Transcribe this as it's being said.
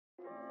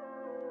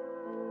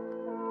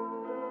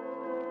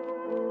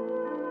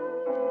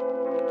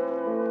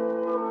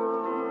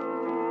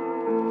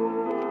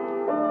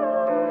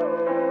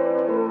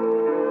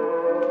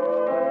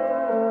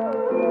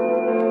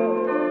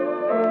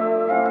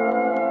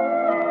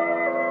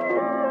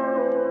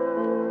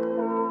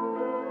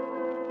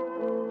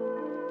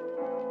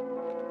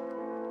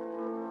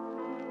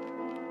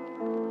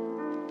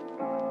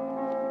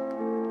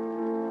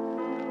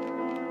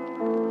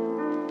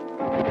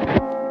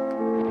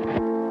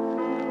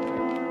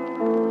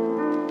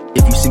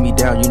you see me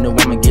down, you know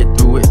I'ma get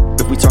through it.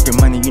 If we talking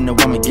money, you know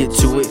I'ma get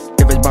to it.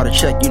 If it's about a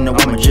check, you know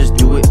I'ma just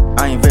do it.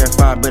 I ain't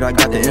verified, but I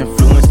got the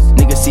influence.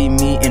 Niggas see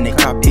me and they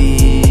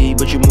copy,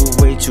 but you move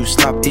way too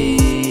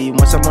sloppy.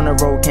 Once I'm on the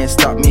road, can't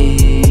stop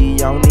me.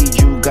 I don't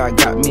need you, God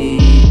got me.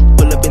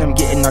 Pull up and I'm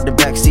getting out the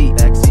backseat.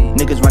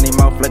 Niggas run their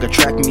mouth like a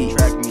track meet,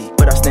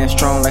 but I stand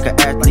strong like an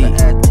athlete.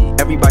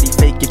 Everybody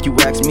fake if you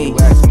ask me.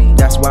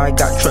 That's why I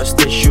got trust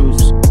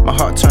issues. My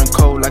heart turned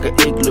cold like an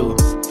igloo.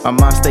 My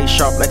mind stay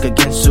sharp like a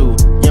Ginsu.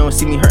 You don't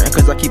see me hurting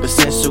cause I keep a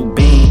sensu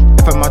beam.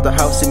 If I'm out the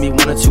house, see me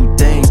one or two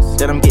things.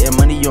 That I'm getting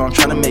money or I'm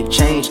trying to make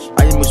change.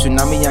 I am a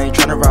tsunami, I ain't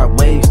trying to ride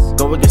waves.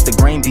 Go against the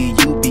grain, be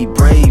you, be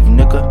brave,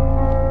 nigga.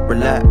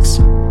 Relax.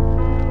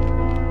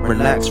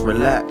 Relax,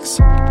 relax.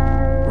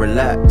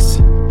 Relax.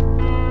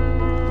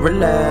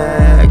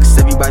 Relax.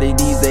 Everybody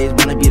these days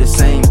wanna be the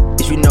same.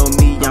 If you know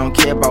me, I don't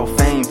care about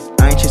fame.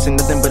 I ain't chasing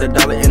nothing but a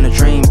dollar and a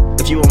dream.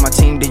 If you on my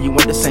team, then you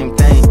want the same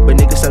thing. But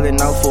niggas selling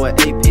out for an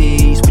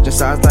AP, switching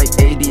sides like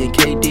AD and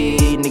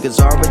KD. Niggas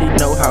already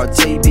know how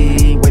it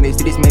be when they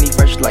see these many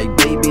fresh like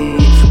baby.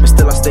 But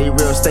still I stay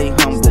real, stay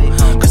humble.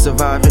 Cause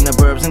survive in the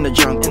burbs, in the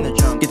jungle.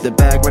 Get the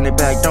bag, run it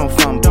back, don't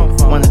fumble.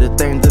 One of the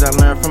things that I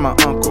learned from my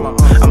uncle.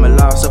 I'm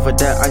alive, so for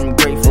that I am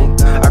grateful.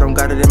 I don't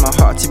got it in my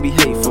heart to be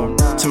hateful.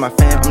 To my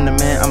fam, I'm the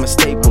man, I'm a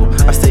staple.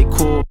 I stay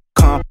cool,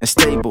 calm, and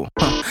stable.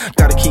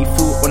 Gotta keep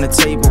food on the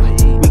table.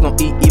 We gon'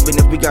 eat even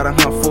if we gotta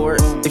hunt for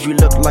it. If you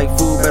look like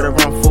food, better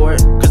run for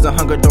it. Cause the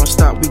hunger don't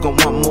stop, we gon'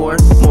 want more.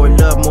 More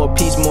love, more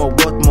peace, more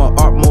wealth, more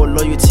art, more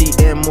loyalty,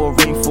 and more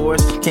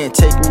rainforest. Can't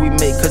take what we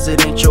make cause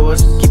it ain't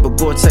yours. Keep a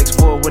Gore-Tex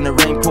for when the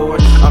rain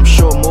pours. I'm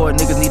sure more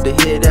niggas need to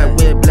hear that.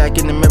 We're black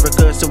in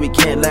America so we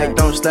can't lag.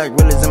 Don't slack,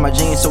 real is in my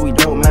jeans so we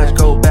don't match.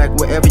 Go back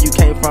wherever you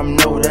came from,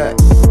 know that.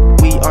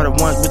 We are the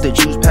ones with the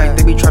juice pack.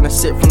 They be tryna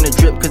sip from the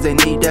drip cause they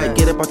need that.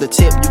 Get up off the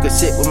tip, you can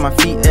sit where my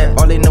feet at.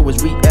 All they know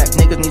is react,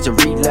 niggas need to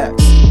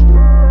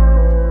relax.